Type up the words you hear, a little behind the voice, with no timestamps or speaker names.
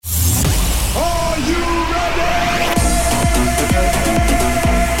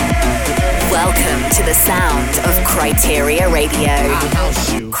the sound of Criteria Radio.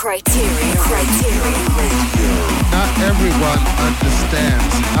 Criteria Radio. Not everyone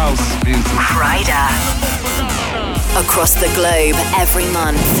understands house music. Kryder. Across the globe every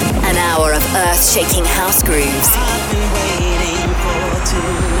month, an hour of earth-shaking house grooves. I've been waiting for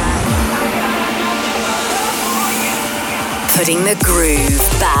tonight. Putting the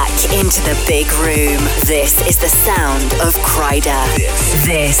groove back into the big room. This is the sound of Kryder.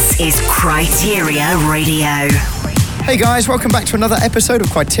 This is Criteria Radio. Hey guys, welcome back to another episode of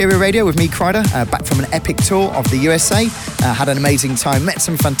Criteria Radio with me, Kryder, back from an epic tour of the USA. Had an amazing time, met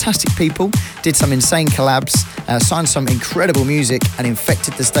some fantastic people, did some insane collabs, signed some incredible music and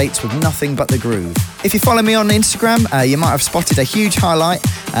infected the States with nothing but the groove. If you follow me on Instagram, you might have spotted a huge highlight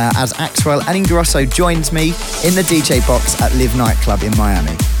as Axwell and Ingrosso joined me in the DJ box at Live Nightclub in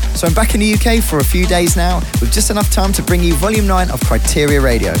Miami. So I'm back in the UK for a few days now with just enough time to bring you Volume 9 of Criteria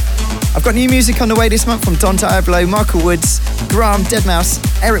Radio. I've got new music on the way this month from Don Diablo, Michael Woods, Graham,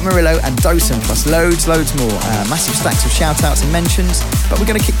 Deadmau5, Eric Murillo and Dosen, plus loads more. Massive stacks of shout-outs and mentions, but we're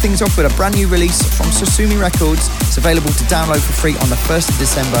going to kick things off with a brand new release from Susumi Records. It's available to download for free on the 1st of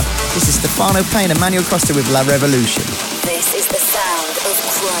December. This is Stefano Payne and Manuel Costa with La Revolution. This is the sound of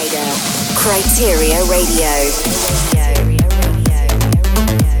Kryder. Criteria Radio.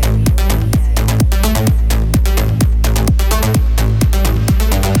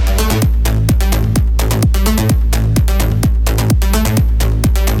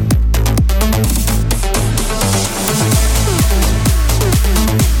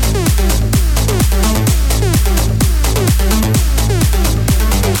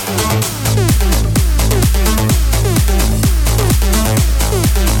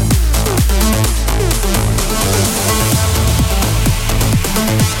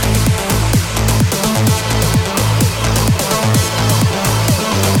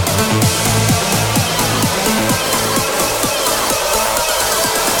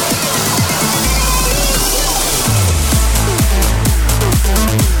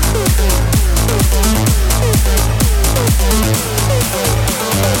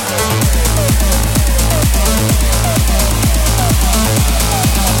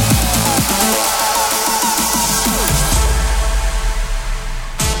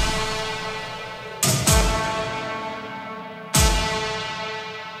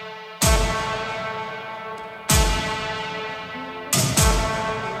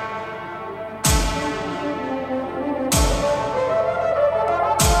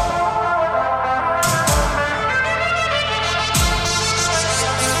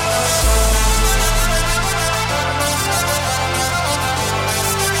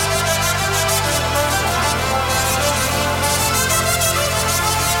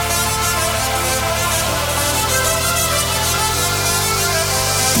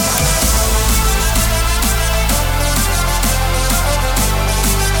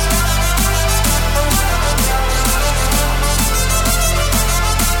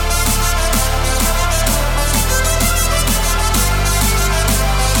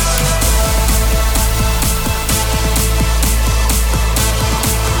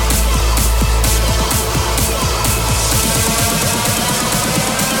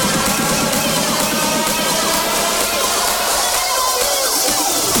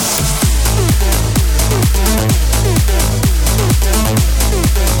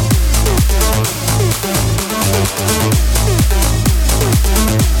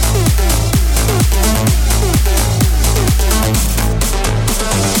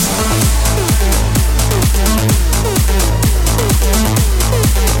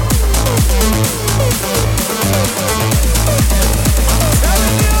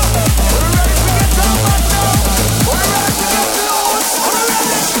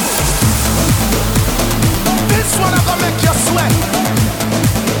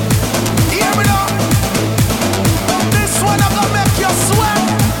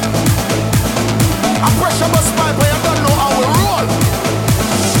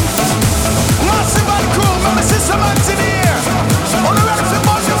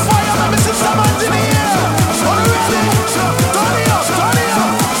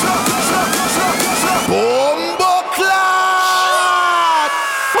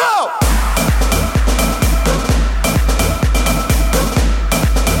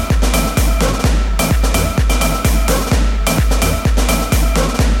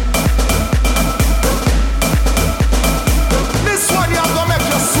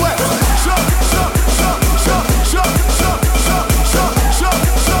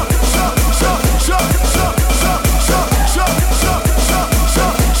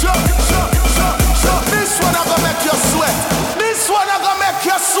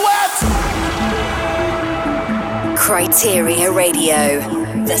 Criteria Radio.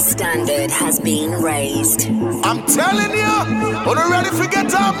 The standard has been raised. I'm telling you, are you ready for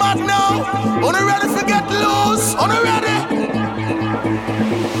get on mad now? Are you ready for get loose? Are you ready?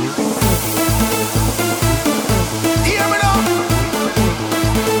 Hear me now.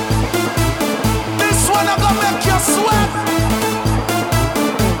 This one I'm gonna make you sweat.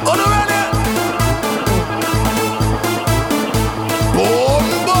 Are you ready? Boom,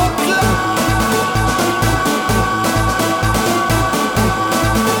 buckler.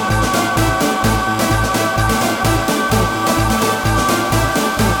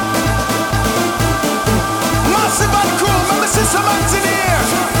 Massive and crew, let me see some hands in the air.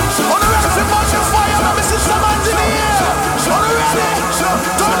 On the ready for bunch of fire, let me see some hands in the air. On the ready,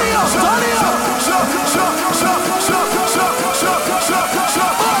 turn it up, turn it up.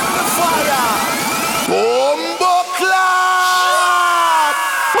 Burn the fire. Bombo clap.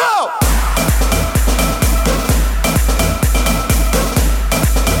 Whoa.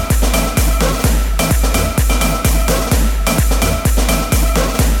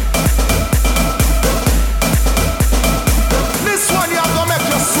 This one you're gonna make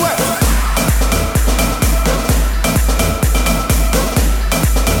you sweat.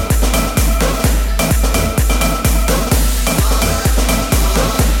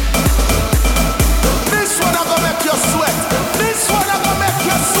 This one I'm gonna make you sweat. This one I'm gonna make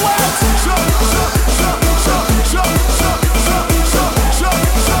you sweat.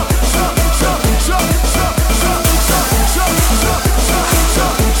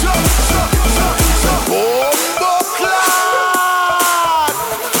 Bombo clap.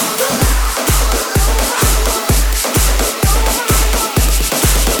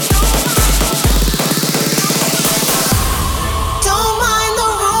 Don't mind the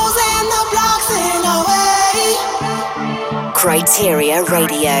rules and the blocks in our way. Criteria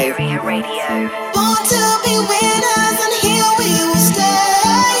Radio. Born to be winners, and here we will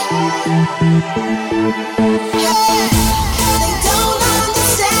stay. Hey, they don't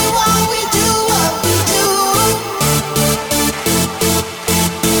understand why we do what we do.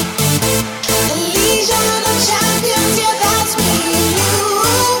 The legion of champions, yeah, that's me and you.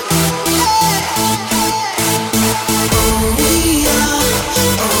 Hey,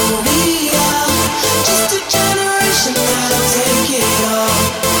 oh we are just a generation that'll take it all.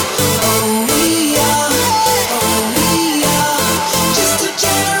 Oh we are just a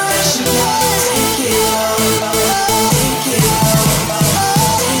generation that'll take it all. Take it all,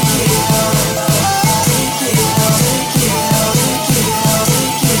 take it all, take it all, take it all, take it all,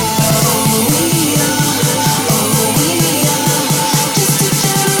 take it all. Oh we are just a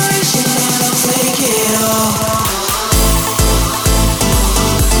generation that'll take it all.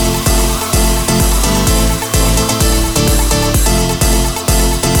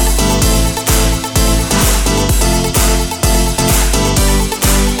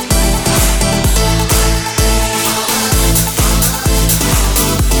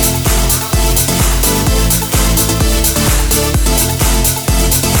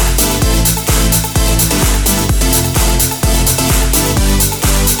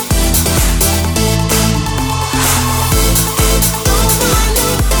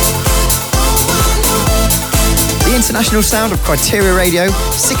 The international sound of Criteria Radio,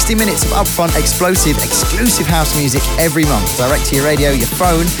 60 minutes of upfront, explosive, exclusive house music every month, direct to your radio, your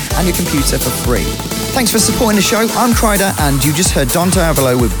phone, and your computer for free. Thanks for supporting the show. I'm Kryder, and you just heard Don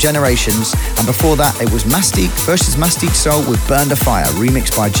Diablo with Generations, and before that it was Mastique versus Mastique Soul with Burned a Fire,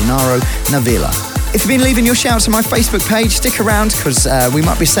 remixed by Gennaro Navila. If you've been leaving your shouts on my Facebook page, stick around because we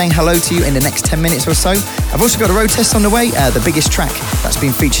might be saying hello to you in the next 10 minutes or so. I've also got a road test on the way, the biggest track that's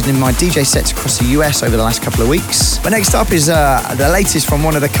been featured in my DJ sets across the US over the last couple of weeks. But next up is the latest from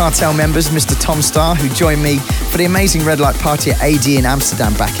one of the Cartel members, Mr. Tom Starr, who joined me for the amazing Red Light Party at AD in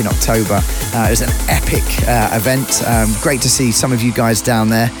Amsterdam back in October. It was an epic event. Great to see some of you guys down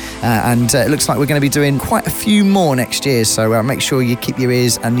there. And it looks like we're going to be doing quite a few more next year, so make sure you keep your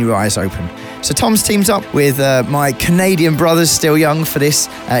ears and your eyes open. So Tom's teamed up with my Canadian brothers, still young, for this.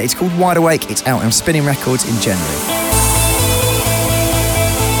 It's called Wide Awake. It's out on Spinning Records in January.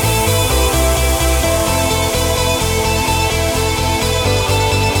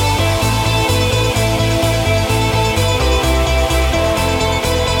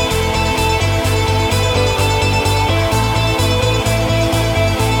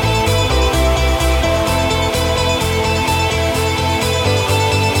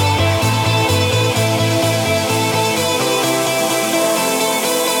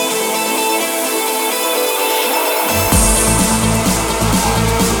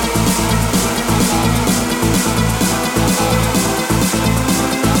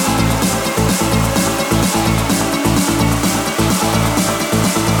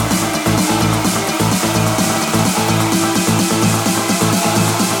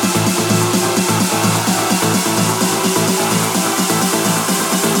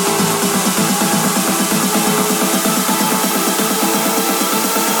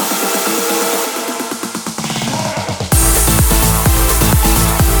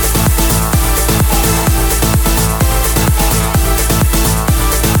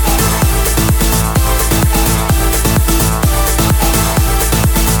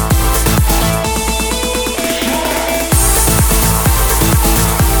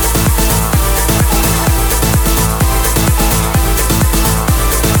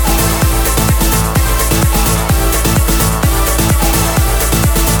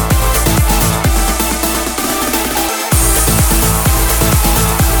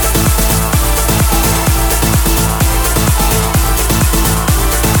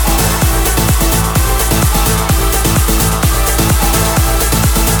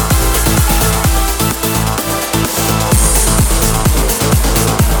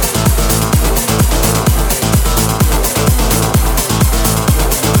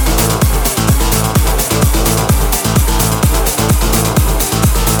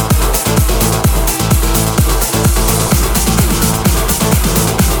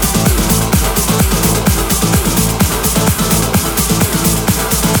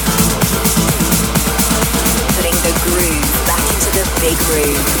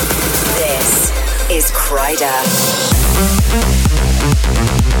 Kryder.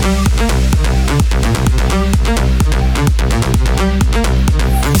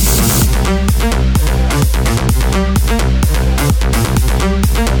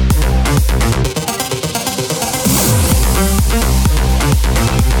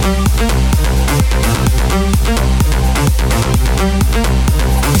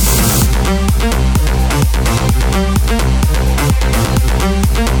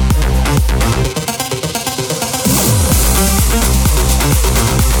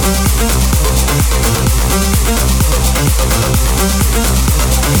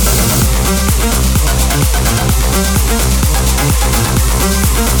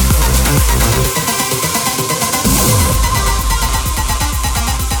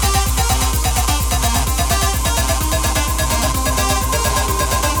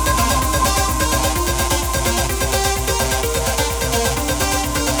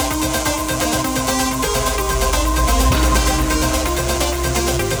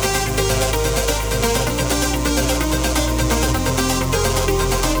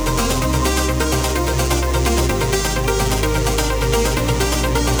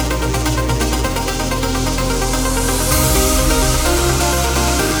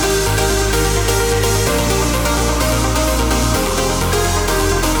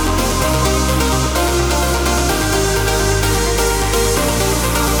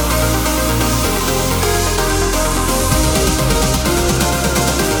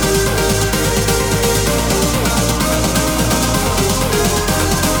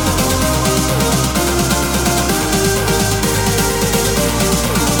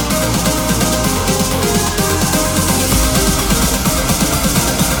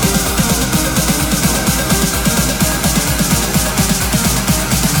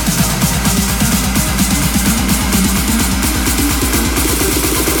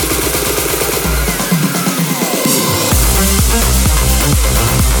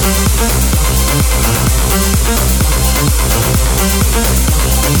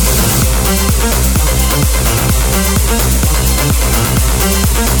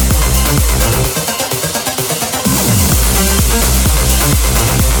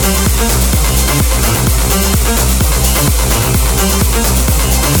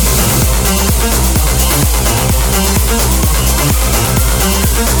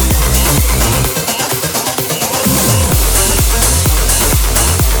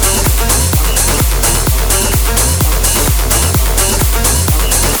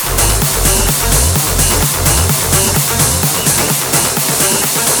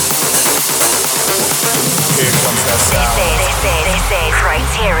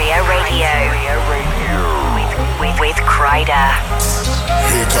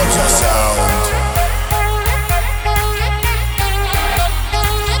 Here comes that sound.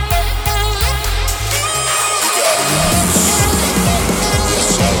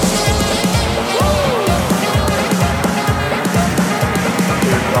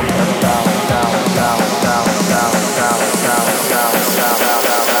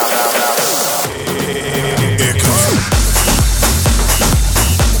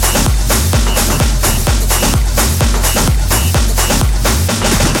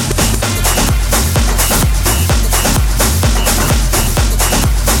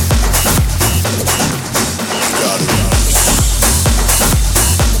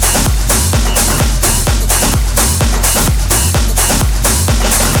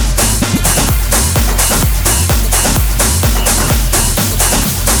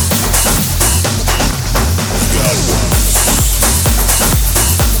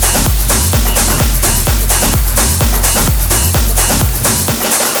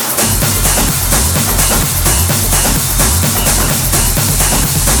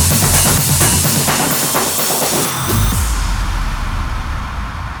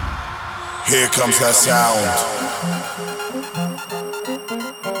 Here comes that sound.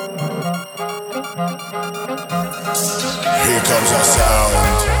 Here comes that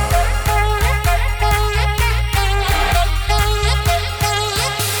sound.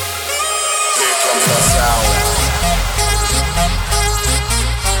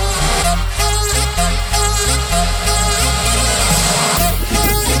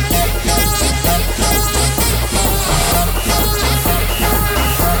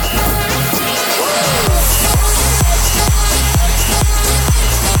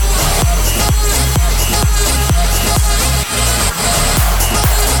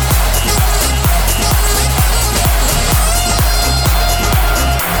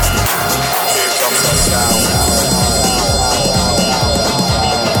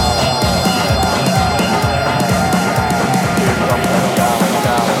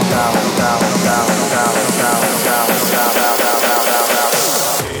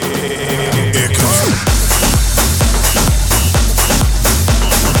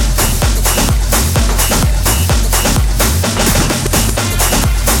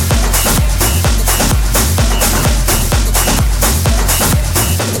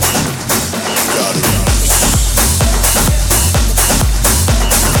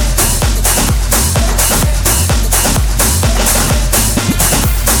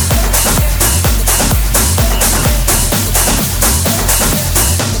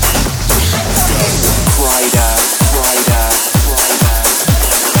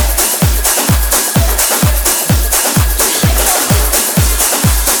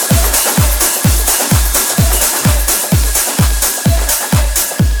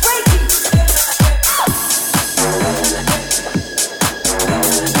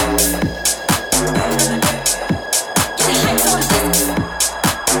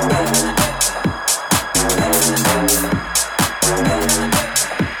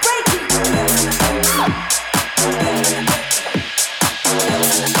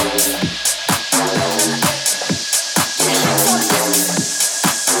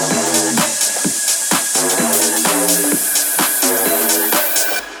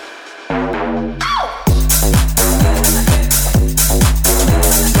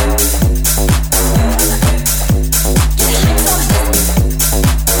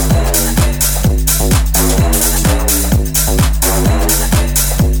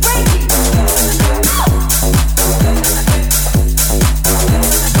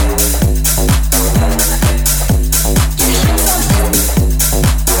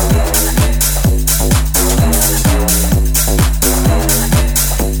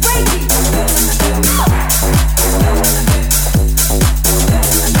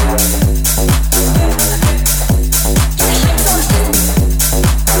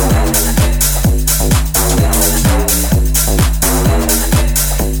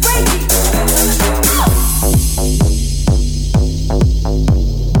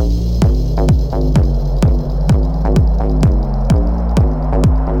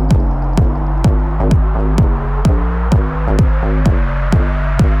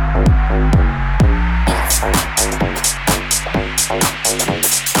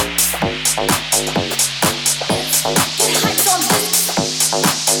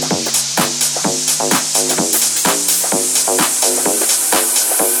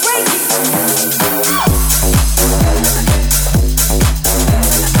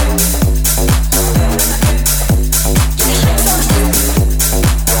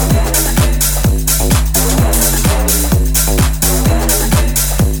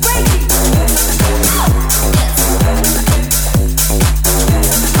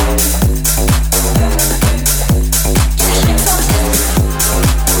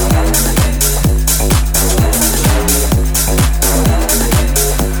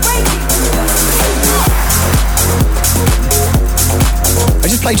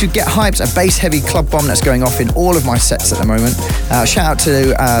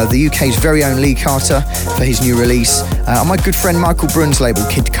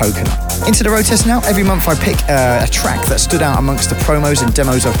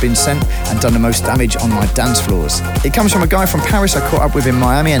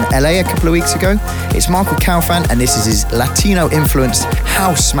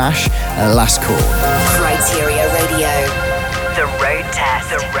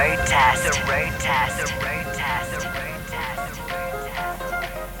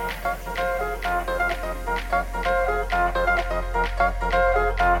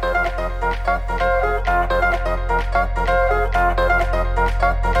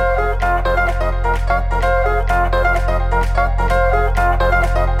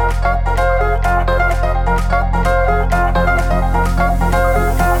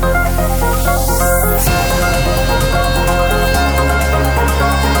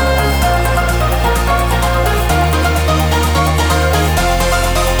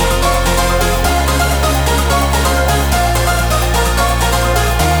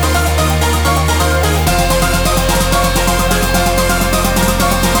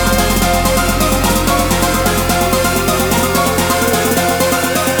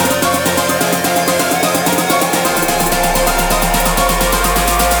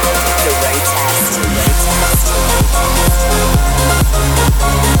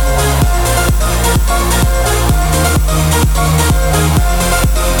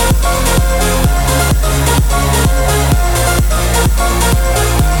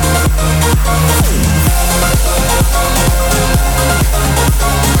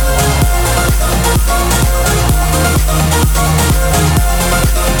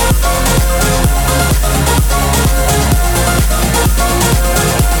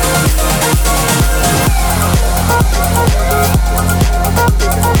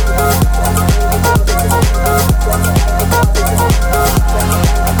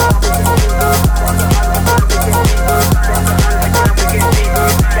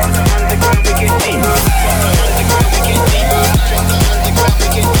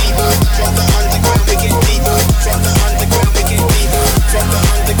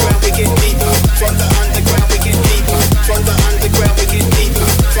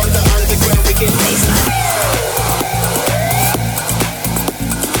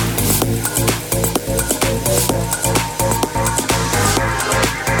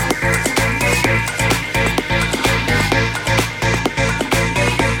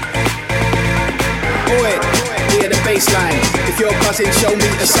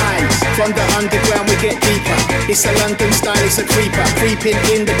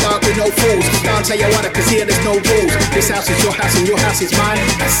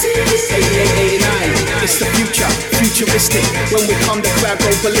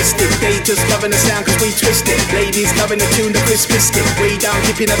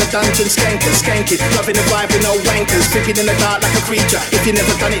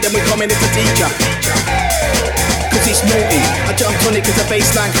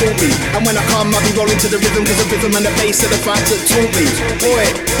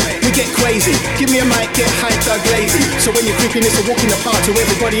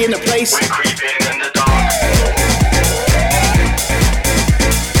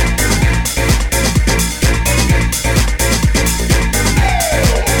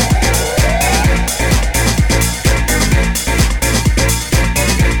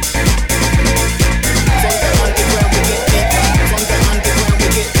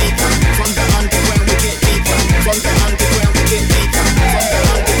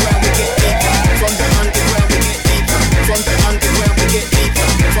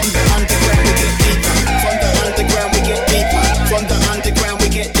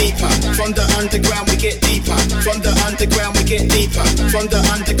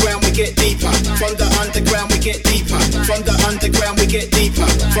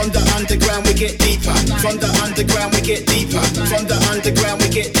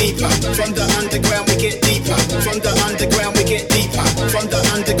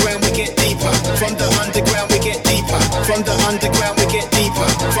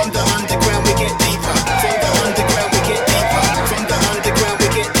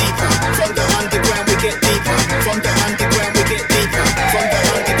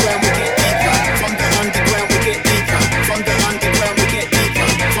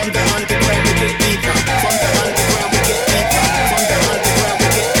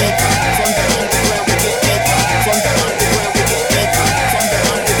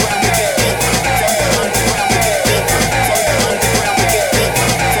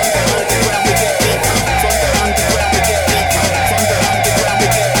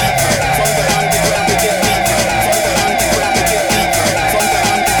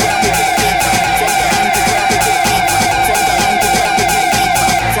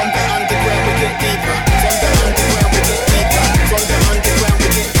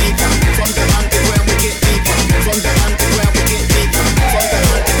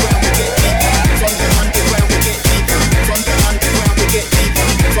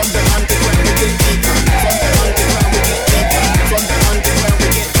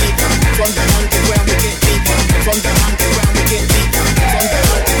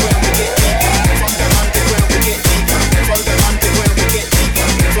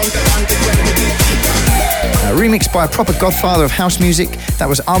 remixed by a proper godfather of house music. That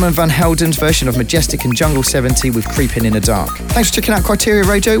was Armand van Helden's version of Majestic and Jungle 70 with Creeping in the Dark. Thanks for checking out Criteria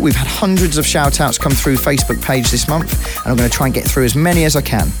Radio. We've had hundreds of shout-outs come through Facebook page this month, and I'm going to try and get through as many as I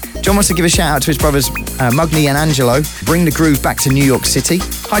can. John wants to give a shout out to his brothers Mugni and Angelo. Bring the groove back to New York City.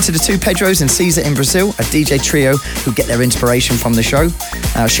 Hi to the two Pedros and Caesar in Brazil, a DJ trio who get their inspiration from the show.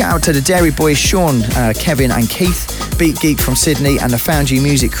 Shout out to the Dairy Boys Sean, Kevin and Keith, Beat Geek from Sydney, and the Found You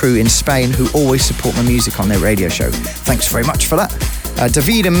Music crew in Spain who always support my music on their radio show. Thanks very much for that.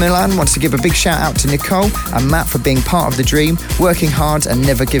 David in Milan wants to give a big shout out to Nicole and Matt for being part of the dream, working hard and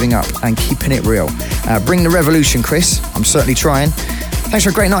never giving up and keeping it real. Bring the revolution, Chris. I'm certainly trying. Thanks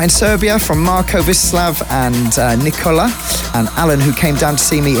for a great night in Serbia from Marko Vislav and Nicola and Alan, who came down to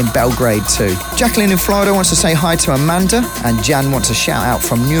see me in Belgrade too. Jacqueline in Florida wants to say hi to Amanda, and Jan wants a shout out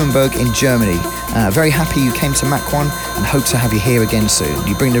from Nuremberg in Germany. Very happy you came to MAC1 and hope to have you here again soon.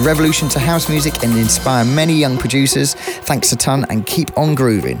 You bring the revolution to house music and inspire many young producers. Thanks a ton and keep on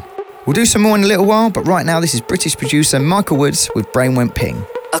grooving. We'll do some more in a little while, but right now this is British producer Michael Woods with Brain Went Ping.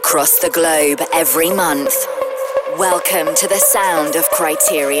 Across the globe every month. Welcome to the sound of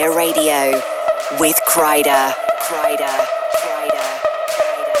Criteria Radio with Kryder.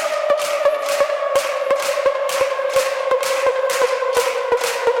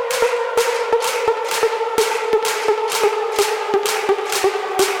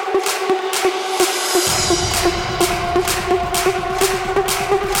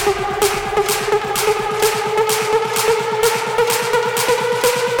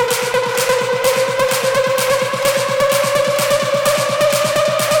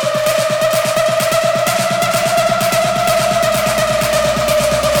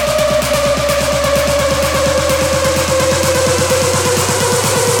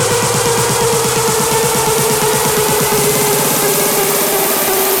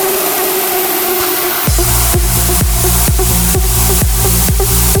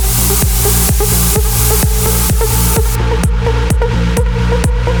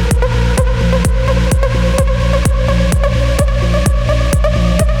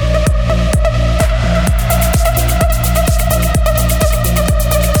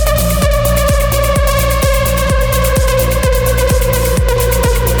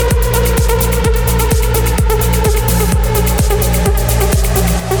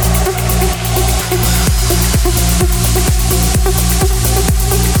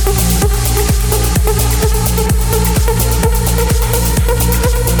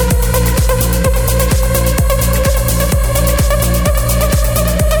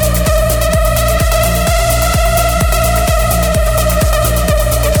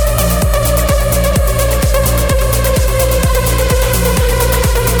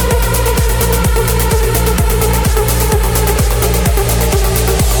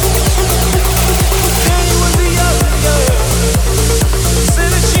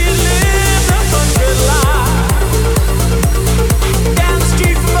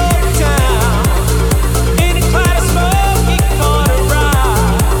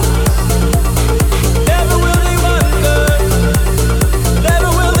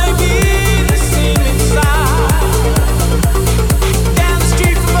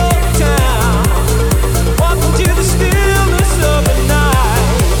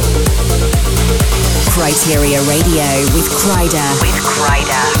 Criteria Radio with Kryder.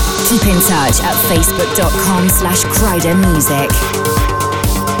 Keep in touch at facebook.com/KryderMusic.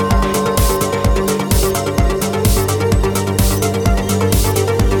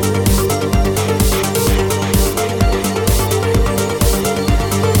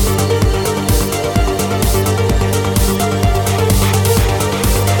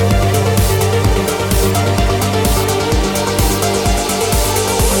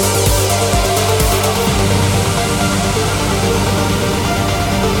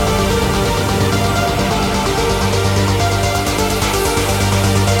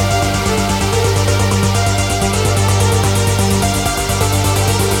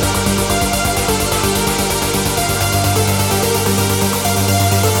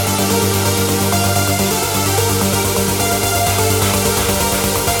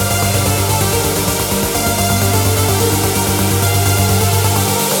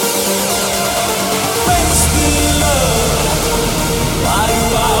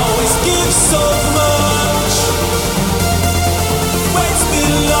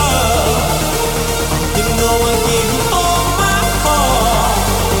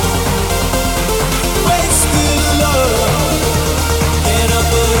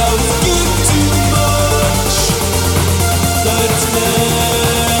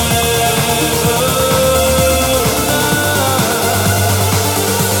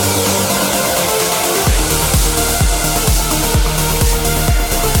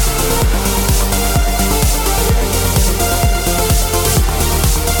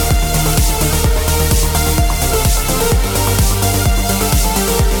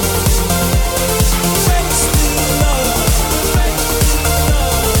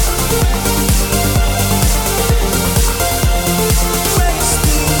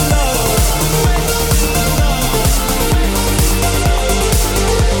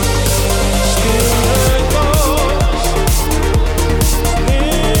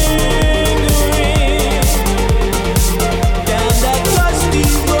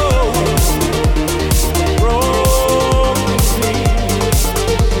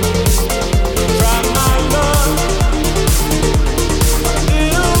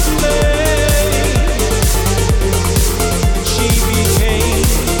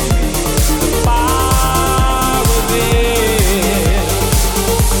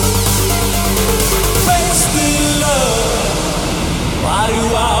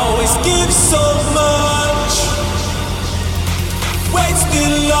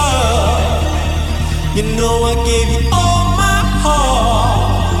 know I gave you all my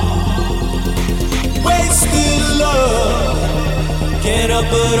heart. Wasted love. Can't help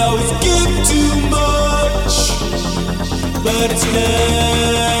but always give too much. But it's never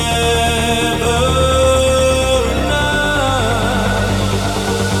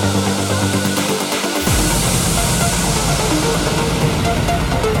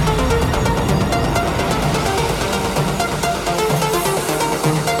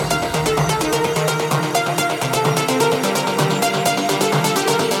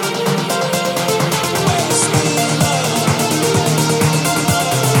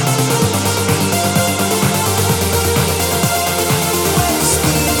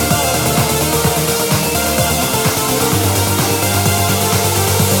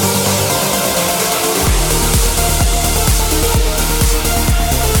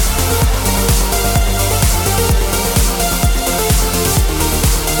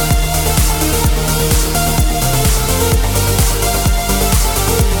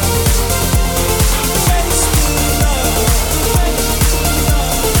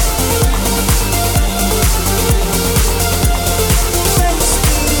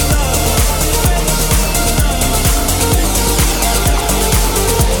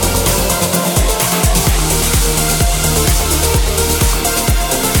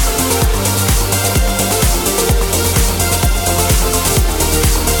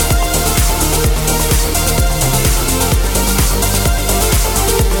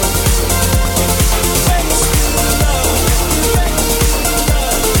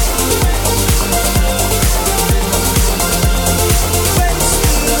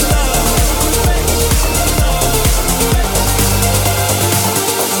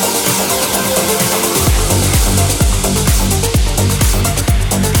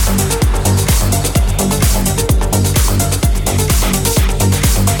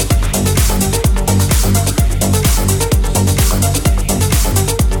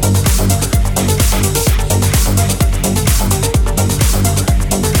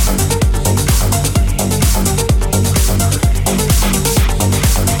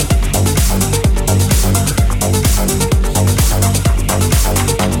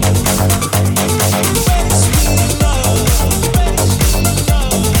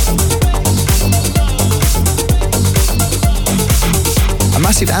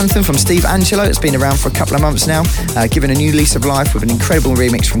Anthem from Steve Angelo. It's been around for a couple of months now, given a new lease of life with an incredible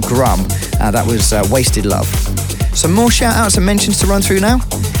remix from Grum. That was Wasted Love. Some more shout outs and mentions to run through now.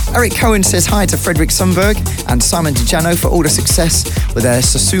 Eric Cohen says hi to Frederick Sundberg and Simon DiGiano for all the success with their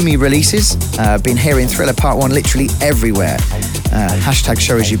Susumi releases. Been hearing Thriller Part 1 literally everywhere. Hashtag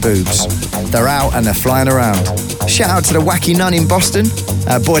show us your boobs. They're out and they're flying around. Shout out to the Wacky Nun in Boston.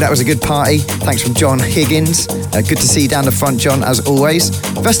 Boy, that was a good party. Thanks from John Higgins. Good to see you down the front, John, as always.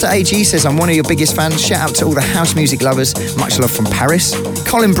 Vesta AG says, I'm one of your biggest fans. Shout out to all the house music lovers. Much love from Paris.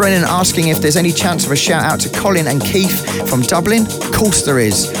 Colin Brennan asking if there's any chance of a shout out to Colin and Keith from Dublin. Of course there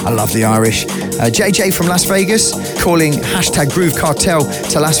is. I love the Irish. JJ from Las Vegas calling hashtag Groove Cartel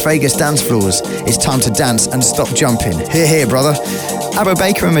to Las Vegas dance floors. It's time to dance and stop jumping. Hear, hear, brother. Abo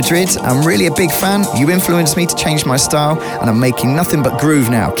Baker in Madrid, I'm really a big fan. You influenced me to change my style and I'm making nothing but groove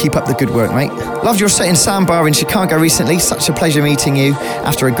now. Keep up the good work, mate. Loved your set in Sandbar in Chicago recently. Such a pleasure meeting you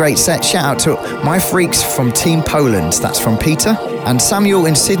after a great set. Shout out to my freaks from Team Poland. That's from Peter. And Samuel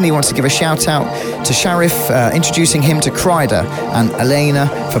in Sydney wants to give a shout out to Sharif, introducing him to Kryder, and Elena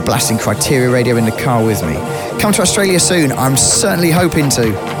for blasting Criteria Radio in the car with me. Come to Australia soon. I'm certainly hoping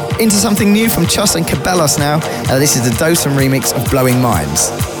to. Into something new from Chus and Cabellos now. This is the Dosum remix of Blowing Minds.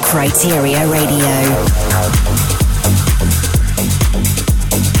 Criteria Radio.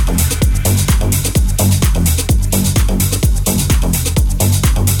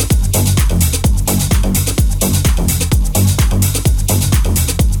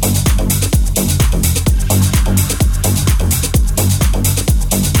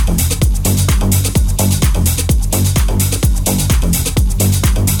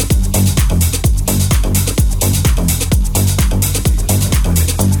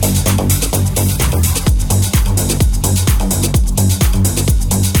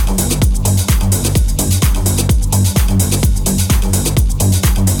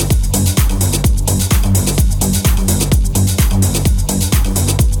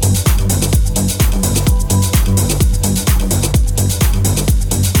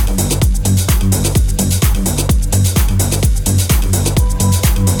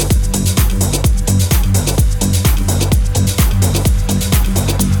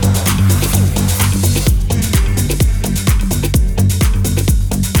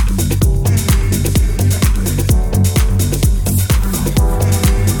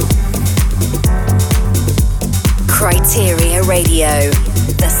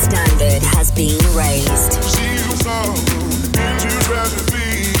 has been raised. She was all into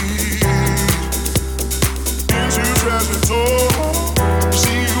tragedy, into tragedy.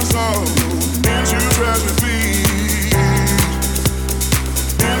 She was all into tragedy,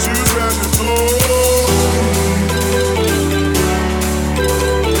 into tragedy.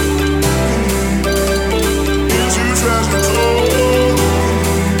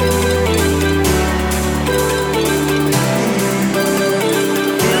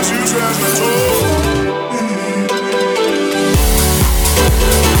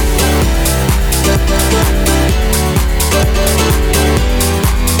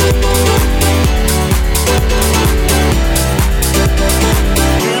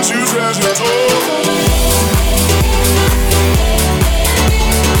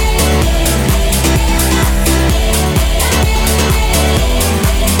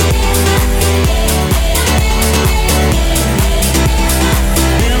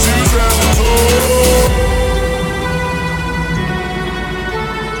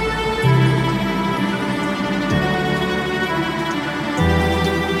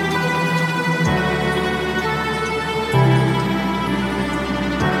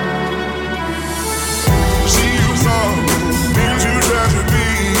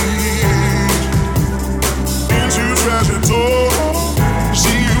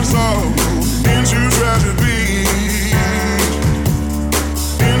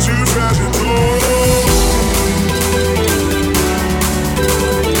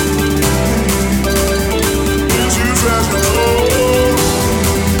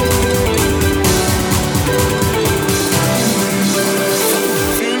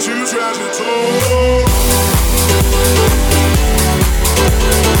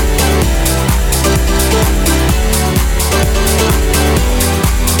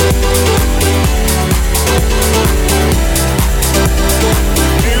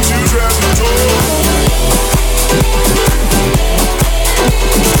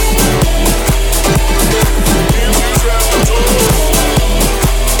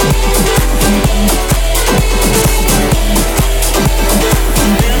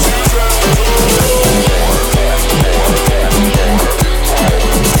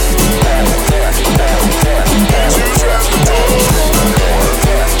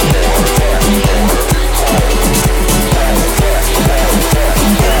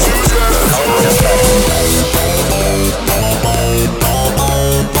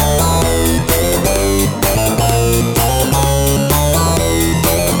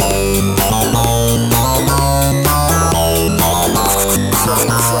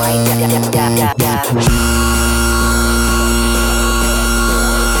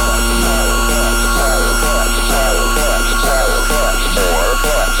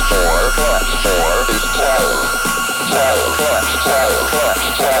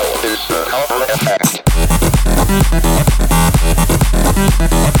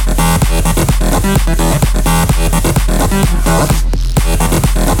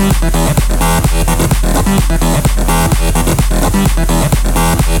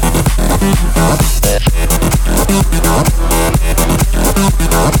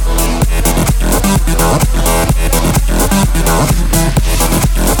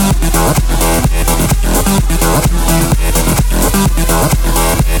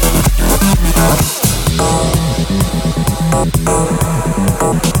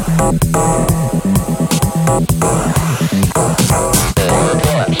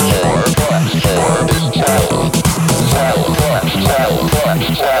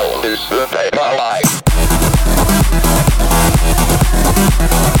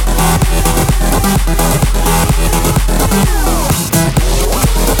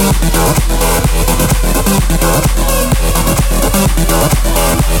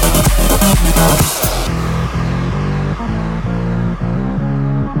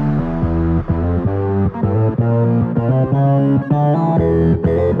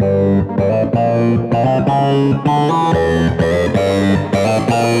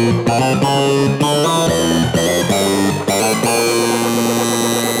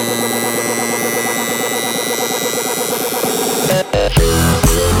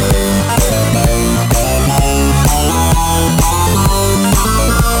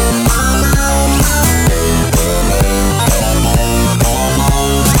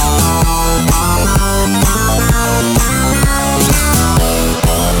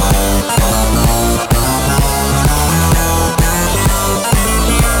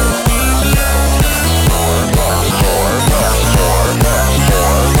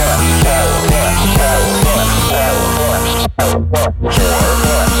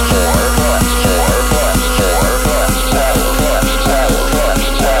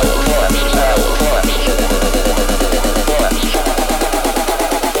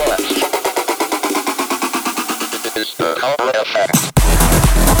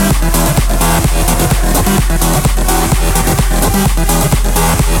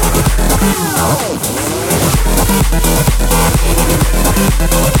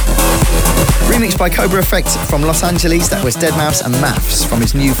 by Cobra Effect from Los Angeles. That was Deadmau5 and Maths from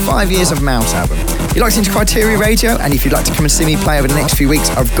his new 5 Years of Mouse album. You're locked into Criteria Radio, and if you'd like to come and see me play over the next few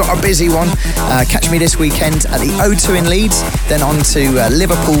weeks, I've got a busy one. Catch me this weekend at the O2 in Leeds, then on to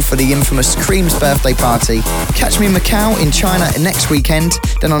Liverpool for the infamous Cream's birthday party. Catch me in Macau in China next weekend.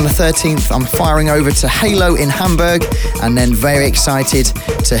 Then on the 13th, I'm firing over to Halo in Hamburg, and then very excited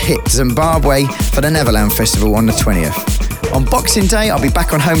to hit Zimbabwe for the Neverland Festival on the 20th. On Boxing Day, I'll be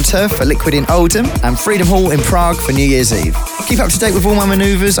back on home turf for Liquid in Oldham and Freedom Hall in Prague for New Year's Eve. Keep up to date with all my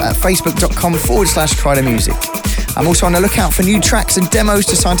manoeuvres at facebook.com/Kryder Music. I'm also on the lookout for new tracks and demos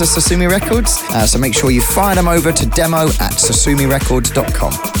to sign to Sasumi Records, so make sure you fire them over to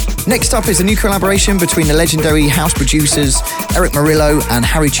demo@sasumirecords.com. Next up is a new collaboration between the legendary house producers Eric Murillo and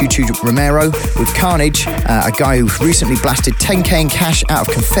Harry Choo Choo Romero with Carnage, a guy who recently blasted 10k in cash out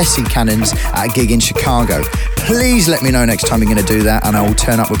of confetti cannons at a gig in Chicago. Please let me know next time you're going to do that, and I will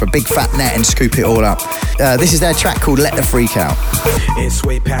turn up with a big fat net and scoop it all up. This is their track called Let the Freak Out. It's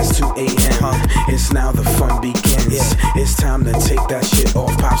way past 2 a.m. It's now the fun begins. It's time to take that shit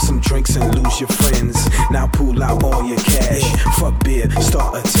off, pop some drinks and lose your friends. Now pull out all your cash. Fuck beer,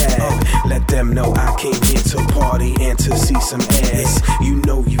 start a tab. Let them know I came here to party and to see some ass. You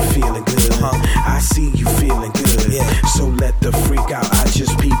know you feeling good, I see you feeling good. So let the freak out. I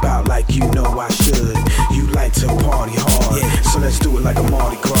just peep out like you know I should. You like to party hard, so let's do it like a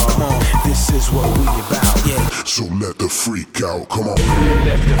Mardi Gras. This is what we about. So let the freak out. Come on.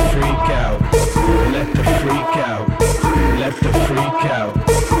 Let the freak out. Let the freak out. Let the freak out.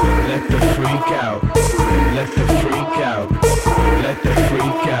 Let the freak out. Let the freak out. Let the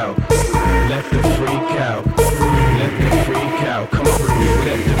freak out. Let the freak out. Let the freak out. Come on.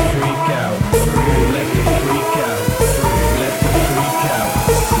 Let the freak out. Let the freak out. Let the freak out.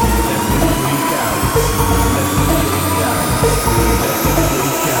 Let the freak out. Let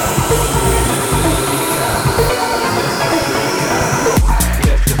the freak out. Let the freak out. Let the freak out. Let the freak out. Let the freak out. Let the freak out. Let the freak out. Let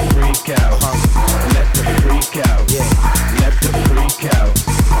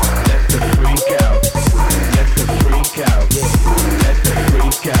the freak out. Let the freak out. Let the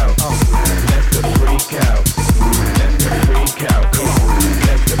freak out. Come on. Let the freak out. Let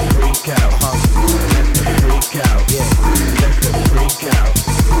the freak out. Let the freak out.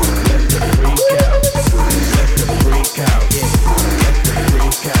 Let the freak out. Let the freak out. Let the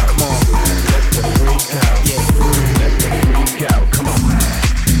freak out. Come on. Let the freak out. Let the freak out. Come on.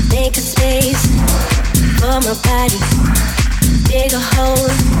 Make a space for my body. Dig a hole.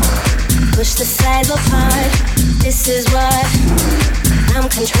 Push the sides apart. This is what I'm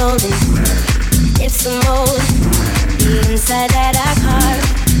controlling. It's the mold, the inside that I carve.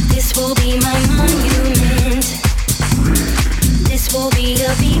 This will be my monument. This will be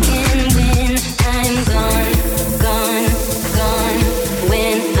a beacon when I'm gone, gone, gone.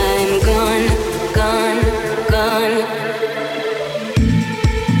 When I'm gone, gone, gone.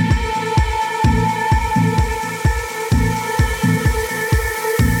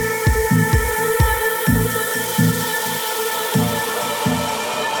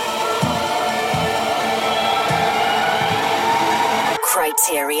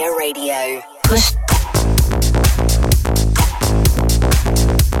 Criteria Radio. Push.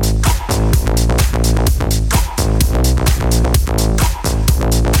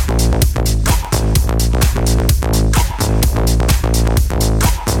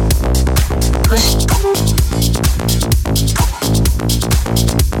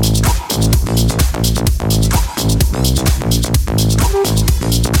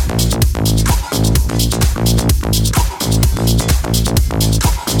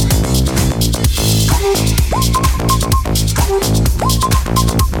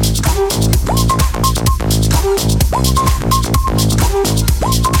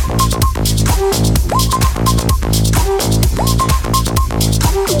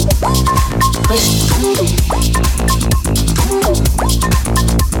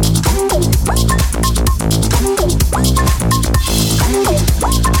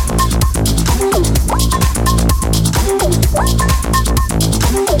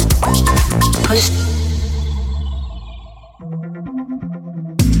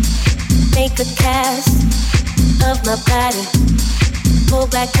 Make a cast of my body. Pull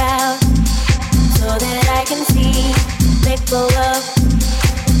back out so that I can see. Let go of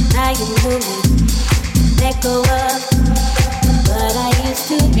how you move me. Let go of what I used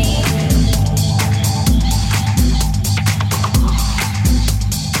to be.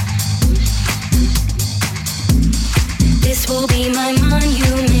 This will be my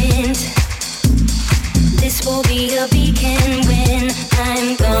monument. This will be a beacon when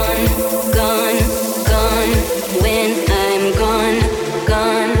I'm gone, gone, gone. When I'm gone,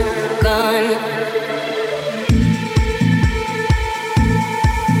 gone, gone.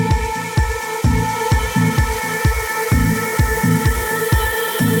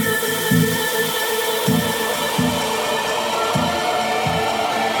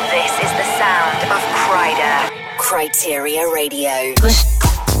 Criteria Radio.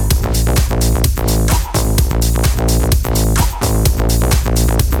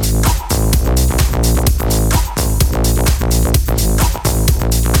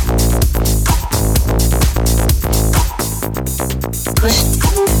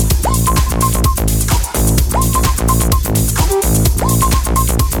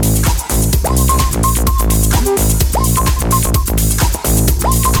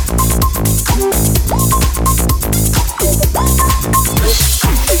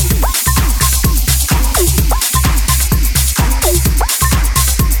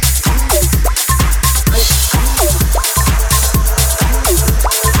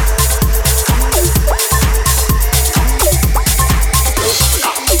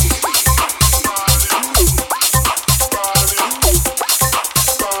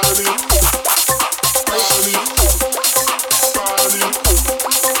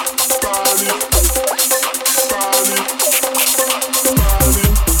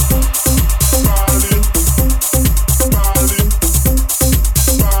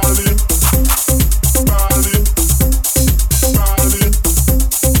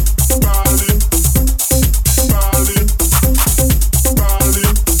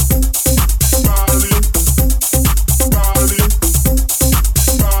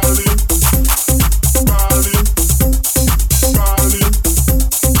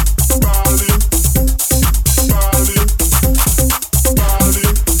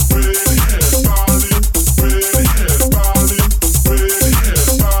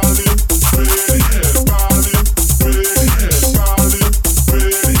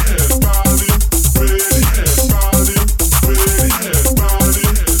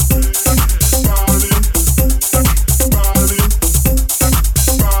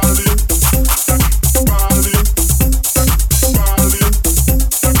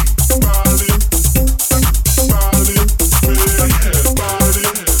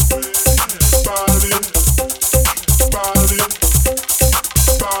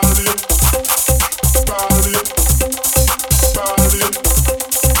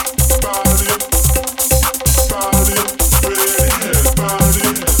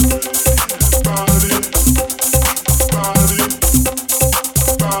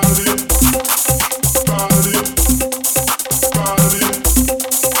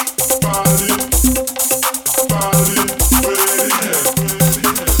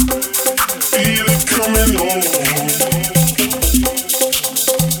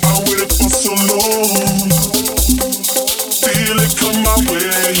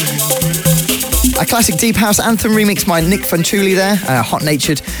 Classic Deep House anthem remixed by Nick Fanciulli there, Hot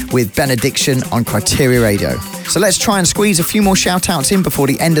Natured with Benediction on Criteria Radio. So let's try and squeeze a few more shout-outs in before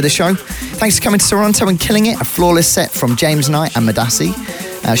the end of the show. Thanks for coming to Toronto and killing it. A flawless set from James Knight and Madassi.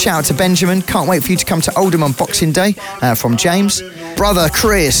 Shout out to Benjamin. Can't wait for you to come to Oldham on Boxing Day from James. Brother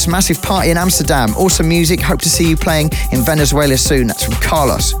Chris, massive party in Amsterdam. Awesome music. Hope to see you playing in Venezuela soon. That's from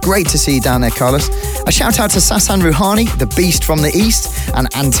Carlos. Great to see you down there, Carlos. A shout out to Sasan Rouhani, the beast from the east, and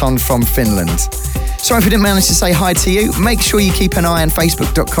Anton from Finland. Sorry if I didn't manage to say hi to you. Make sure you keep an eye on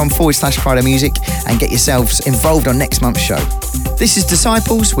facebook.com/Crider Music and get yourselves involved on next month's show. This is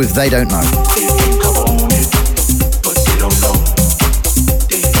Disciples with They Don't Know.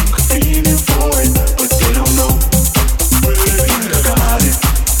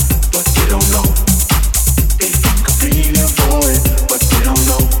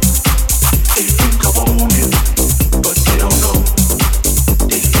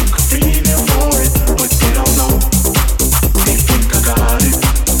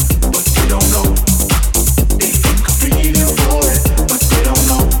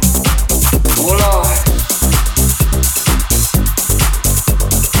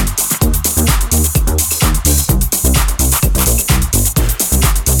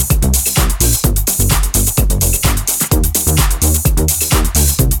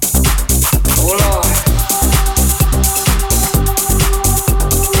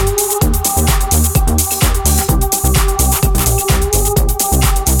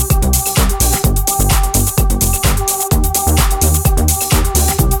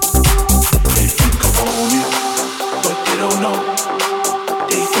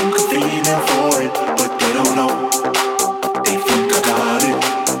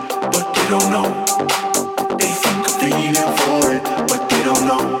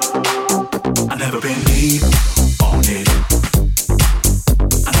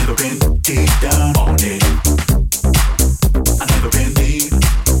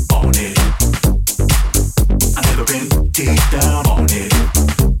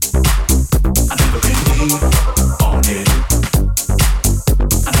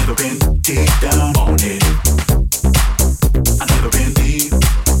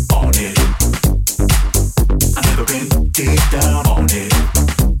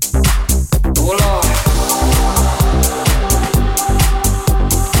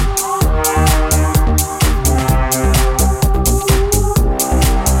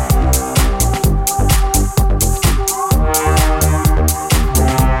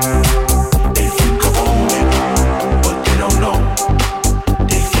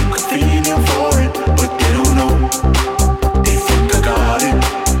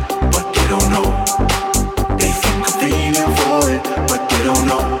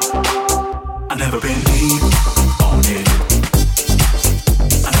 never been deep on it.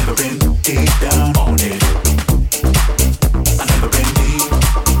 I never been deep down on it. I never been deep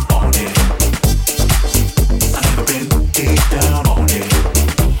on it. I never been deep down on it.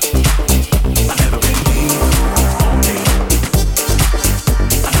 I never been deep on it.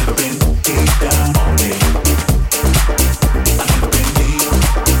 I never been deep down on it. I never been deep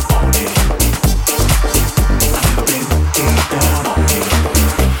on it. I never been deep down on it.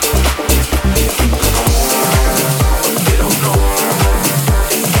 They don't know.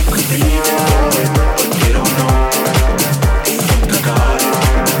 You could be it, but they don't know. I got it.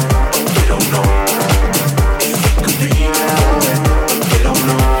 They don't know. You could be it, but they don't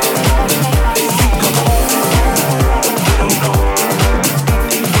know. Come on. They don't know.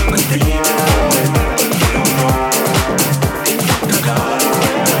 You could be it, but they don't know. I got it.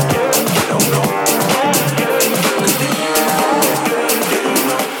 They don't know. You could be it, they don't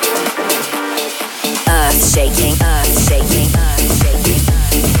know. Earth shaking, earth shaking, earth shaking,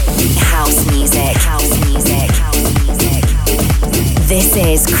 earth shaking. House music, house music, house music, house music. This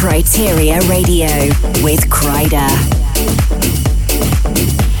is Criteria Radio with Kryder.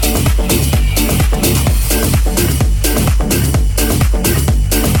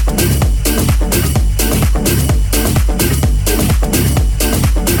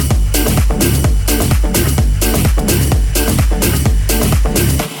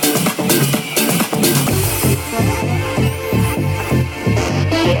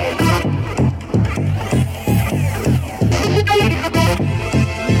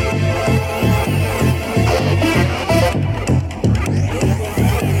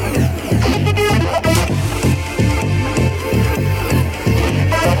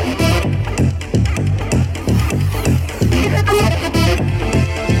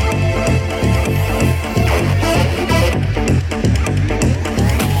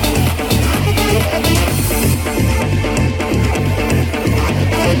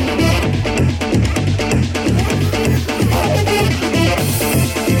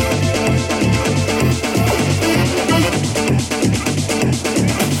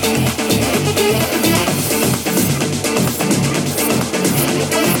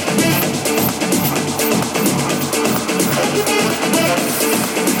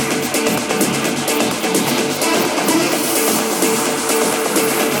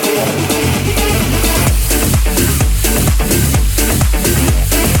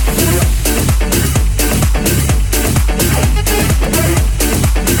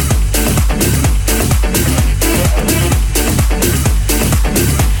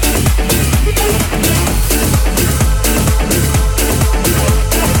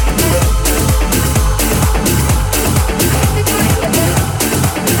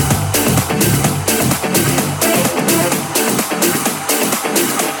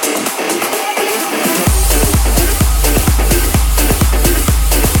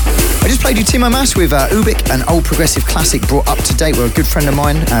 Timo Maas with Ubik, an old progressive classic brought up to date with a good friend of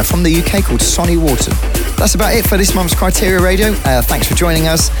mine from the UK called Sonny Wharton. That's about it for this month's Criteria Radio. Thanks for joining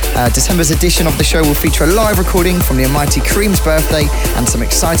us. December's edition of the show will feature a live recording from the almighty Kareem's birthday and some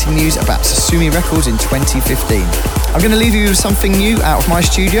exciting news about Sasumi Records in 2015. I'm going to leave you with something new out of my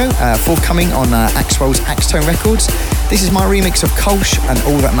studio, forthcoming on Axwell's Axtone Records. This is my remix of Kolsch and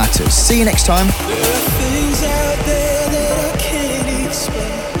All That Matters. See you next time. There are things out there that I can't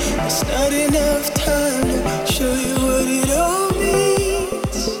explain. It's not enough time to show you what it all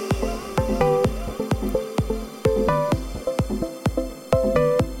means.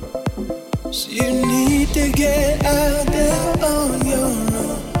 So you need to get out there on your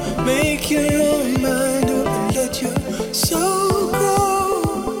own. Make your own mind up and let your soul grow.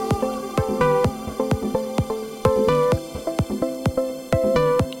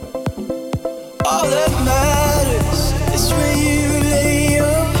 All that matters is where you lay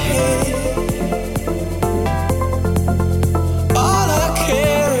your head. All I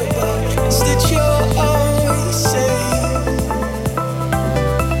care about is that you're always safe.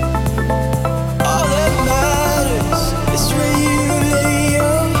 All that matters is where you lay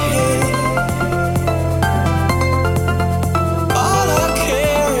your head.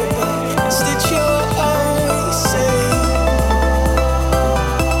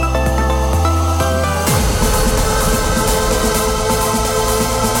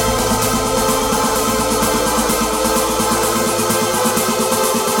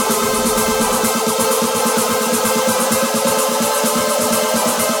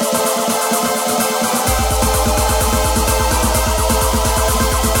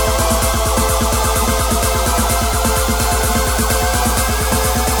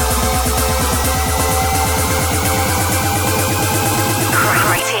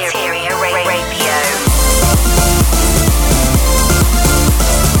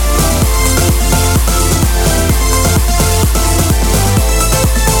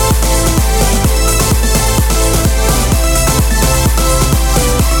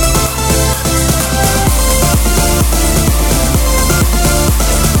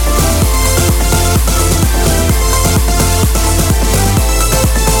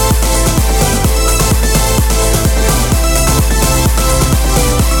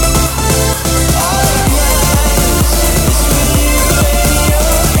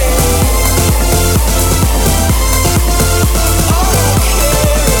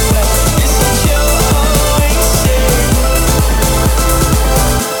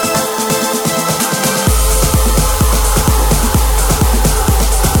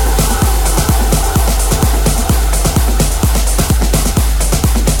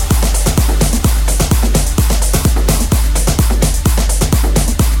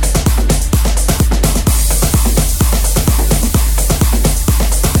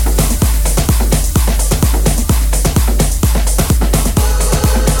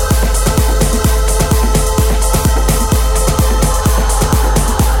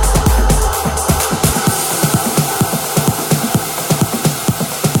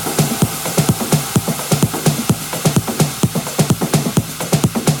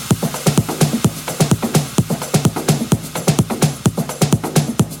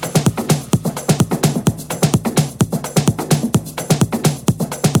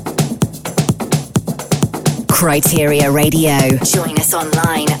 Criteria Radio. Join us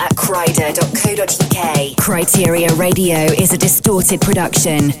online at crider.co.uk. Criteria Radio is a Distorted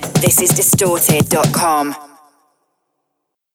production. This is distorted.com.